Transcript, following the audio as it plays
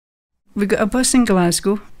We got a bus in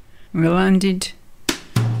Glasgow. We landed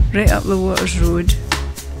right up the Waters Road,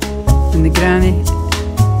 and the granny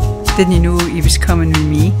didn't know he was coming with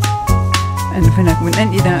me. And when I went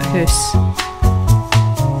into that house,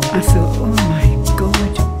 I thought, oh my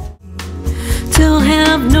God. To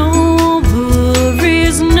have no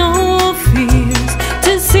worries, no fears,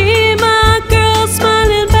 to see my girl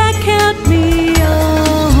smiling back at me.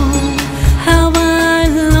 Oh, how I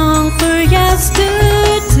long for yesterday.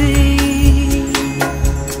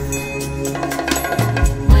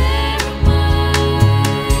 Where am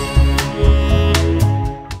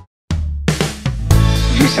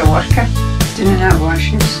She was a worker, doing that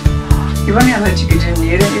washes. You weren't allowed to go down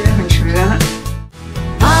near it either when she was in it.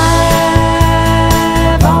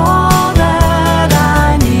 I've all that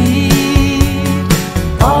I need,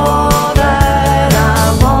 all that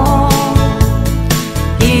I want,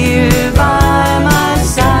 here by my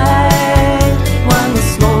side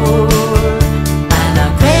once more. And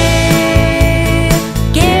I crave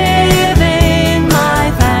giving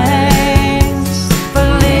my thanks for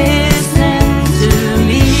listening to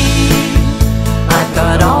me. I've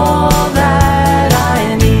got all that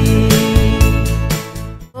I need.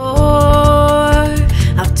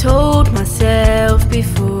 I've told myself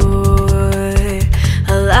before,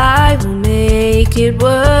 a lie will make it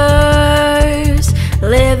worse,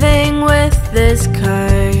 living with this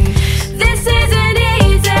curse. This isn't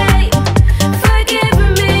easy, forgive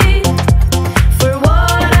me for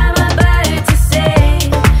what I'm about to say.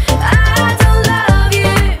 I don't love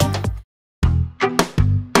you.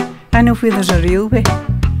 I know where there's a railway,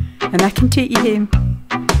 and I can take you home.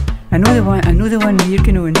 I know the one we're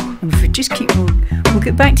going on, and if we just keep moving, we'll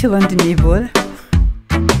get back to London, no bother.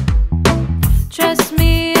 Trust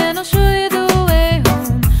me and I'll show you